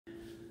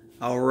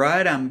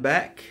Alright, I'm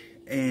back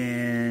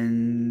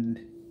and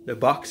the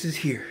box is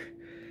here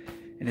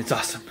and it's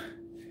awesome.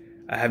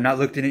 I have not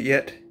looked in it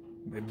yet.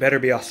 It better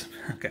be awesome.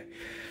 Okay,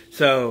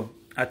 so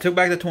I took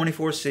back the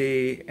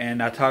 24C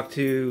and I talked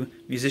to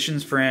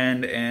musician's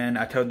friend and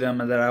I told them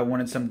that I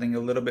wanted something a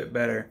little bit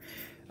better.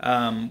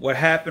 What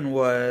happened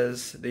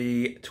was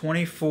the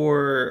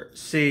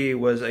 24C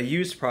was a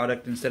used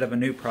product instead of a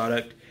new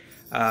product.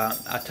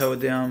 I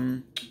told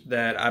them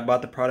that I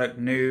bought the product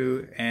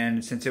new,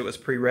 and since it was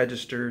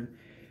pre-registered,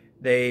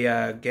 they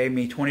gave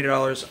me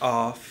 $20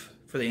 off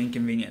for the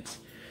inconvenience.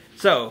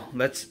 So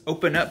let's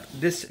open up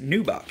this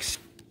new box.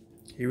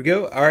 Here we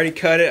go. I already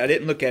cut it. I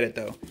didn't look at it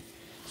though,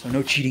 so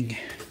no cheating.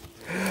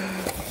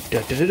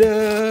 Da, da,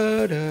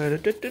 da, da, da,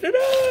 da, da, da,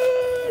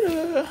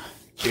 da.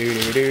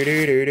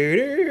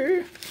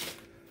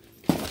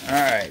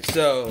 Alright,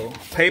 so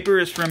paper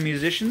is from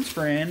musician's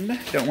friend.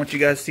 Don't want you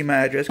guys to see my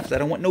address because I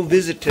don't want no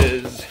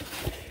visitors.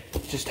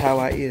 Just how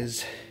I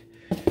is.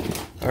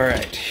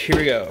 Alright, here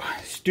we go.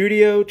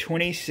 Studio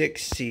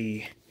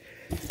 26C.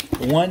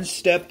 One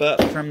step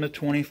up from the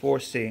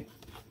 24C.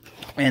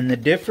 And the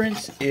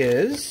difference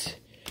is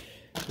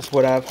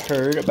what I've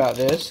heard about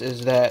this,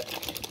 is that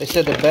they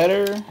said the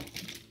better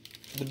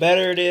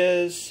it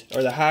is,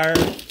 or the higher,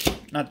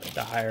 not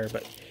the higher,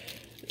 but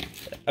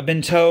I've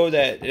been told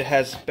that it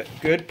has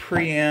good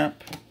preamp,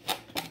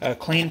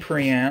 clean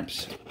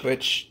preamps,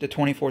 which the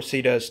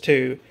 24C does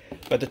too,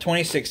 but the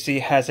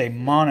 26C has a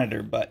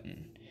monitor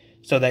button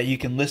so that you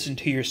can listen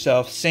to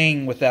yourself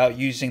sing without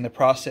using the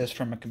process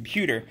from a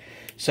computer.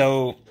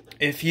 So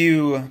if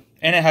you,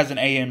 and it has an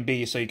A and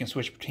B, so you can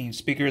switch between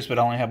speakers, but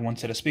I only have one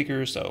set of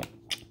speakers, so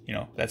you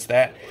know, that's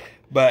that.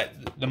 But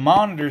the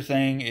monitor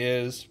thing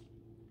is,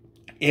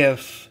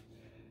 if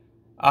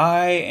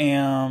I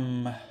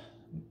am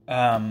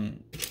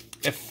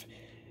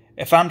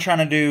if I'm trying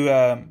to do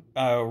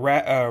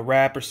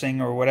rap or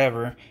sing or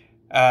whatever,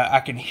 I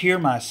can hear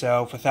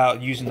myself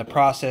without using the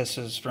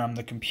processes from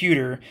the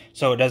computer,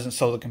 so it doesn't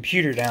slow the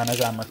computer down as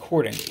I'm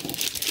recording.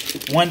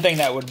 One thing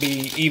that would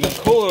be even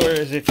cooler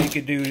is if you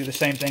could do the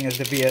same thing as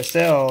the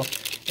VSL,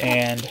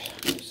 and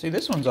see,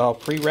 this one's all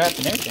pre-wrapped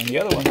and everything. The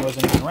other one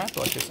wasn't even wrapped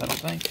like this, I don't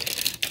think.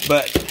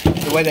 But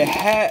the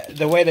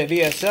way the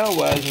VSL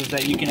was is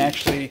that you can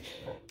actually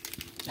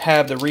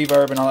have the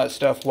reverb and all that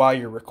stuff while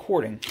you're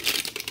recording.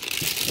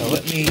 So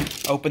let me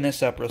open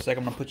this up real quick.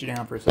 I'm gonna put you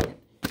down for a second.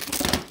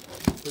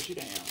 Put you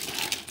down.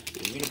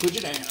 Didn't mean to put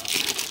you down.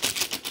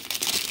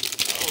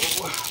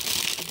 Oh,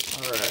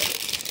 all right.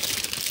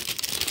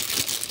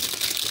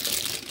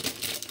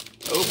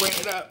 Oh, bring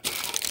it up.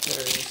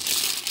 There it is.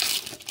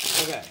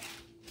 Okay.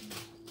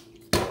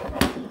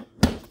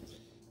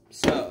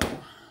 So,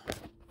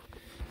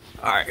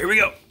 all right, here we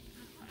go.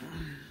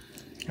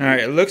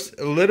 Alright, it looks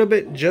a little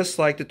bit just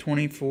like the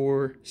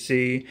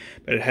 24C,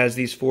 but it has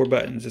these 4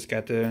 buttons. It's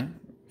got the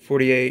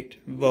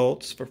 48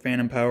 volts for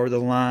phantom power, the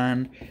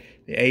line,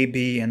 the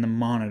AB, and the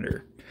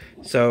monitor.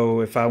 So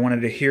if I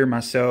wanted to hear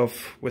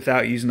myself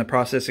without using the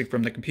processing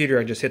from the computer,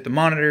 I just hit the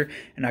monitor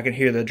and I can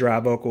hear the dry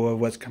vocal of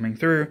what's coming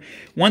through.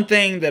 One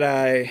thing that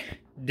I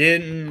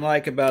didn't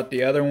like about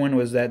the other one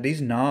was that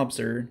these knobs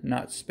are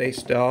not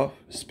spaced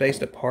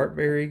apart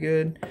very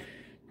good.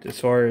 As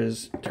far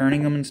as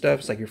turning them and stuff,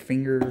 it's like your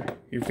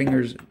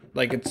fingers,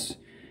 like it's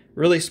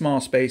really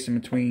small space in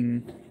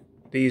between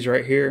these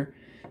right here.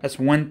 That's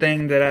one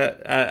thing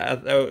that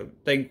I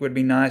think would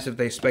be nice if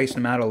they spaced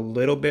them out a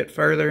little bit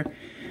further.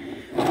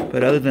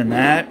 But other than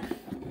that,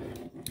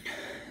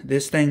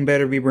 this thing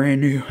better be brand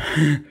new.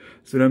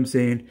 That's what I'm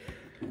saying.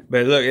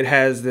 But look, it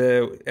has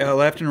the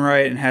left and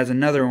right and has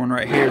another one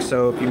right here.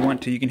 So if you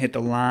want to, you can hit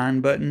the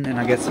line button, and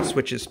I guess it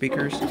switches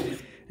speakers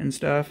and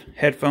stuff.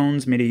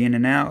 Headphones, MIDI in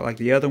and out like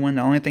the other one.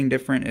 The only thing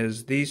different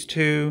is these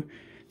 2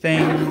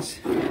 things,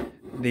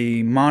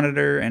 the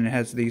monitor, and it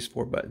has these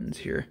 4 buttons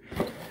here.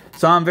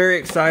 So I'm very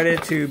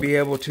excited to be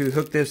able to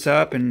hook this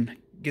up and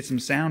get some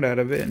sound out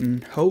of it,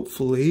 and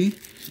hopefully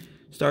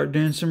start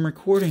doing some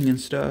recording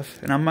and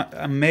stuff. And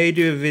I may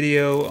do a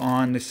video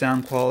on the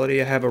sound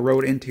quality. I have a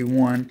Rode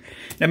NT1, and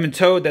I've been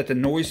told that the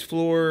noise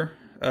floor,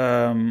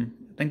 I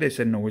think they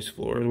said noise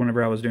floor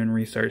whenever I was doing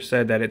research,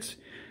 said that it's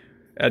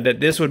that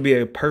this would be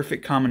a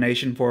perfect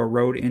combination for a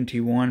Rode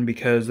NT1,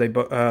 because they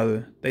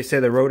say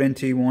the Rode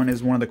NT1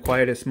 is one of the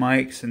quietest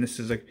mics, and this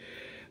is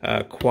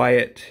a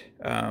quiet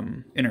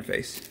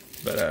interface.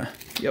 But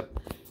yep.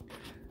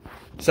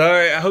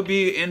 Sorry, I hope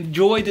you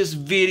enjoyed this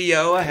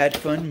video. I had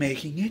fun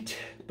making it.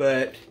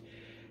 But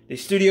the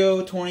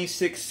Studio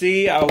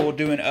 26C, I will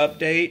do an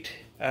update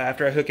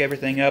after I hook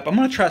everything up. I'm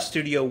gonna try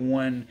Studio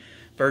One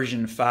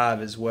version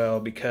 5 as well,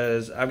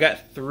 because I've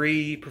got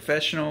 3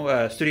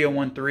 professional, Studio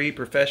One 3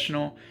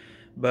 professional,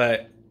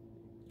 but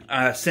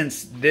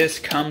since this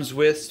comes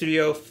with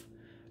Studio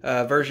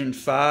version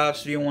 5,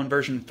 Studio One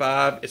version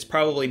 5, it's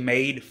probably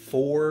made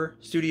for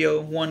Studio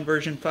One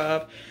version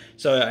 5,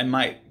 so it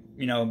might,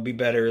 you know, be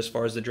better as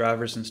far as the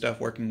drivers and stuff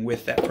working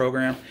with that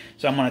program.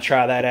 So I'm gonna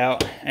try that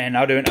out, and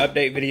I'll do an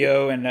update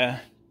video and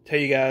tell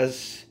you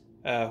guys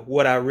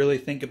what I really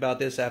think about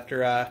this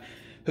after I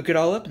hook it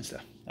all up and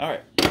stuff. All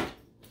right.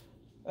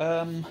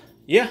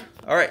 Yeah.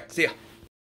 All right. See ya.